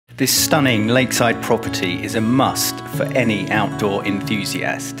This stunning lakeside property is a must for any outdoor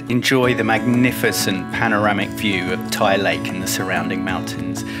enthusiast. Enjoy the magnificent panoramic view of Thai Lake and the surrounding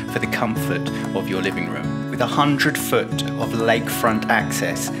mountains for the comfort of your living room. With 100 foot of lakefront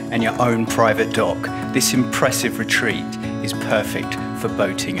access and your own private dock, this impressive retreat is perfect for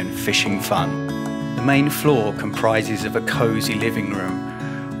boating and fishing fun. The main floor comprises of a cosy living room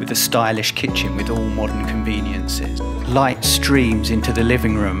with a stylish kitchen with all modern conveniences. Light streams into the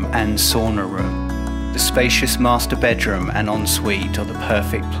living room and sauna room. The spacious master bedroom and ensuite are the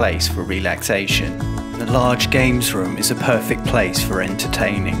perfect place for relaxation. The large games room is a perfect place for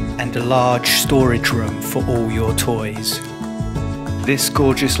entertaining, and a large storage room for all your toys. This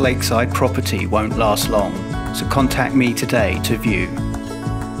gorgeous lakeside property won't last long, so contact me today to view.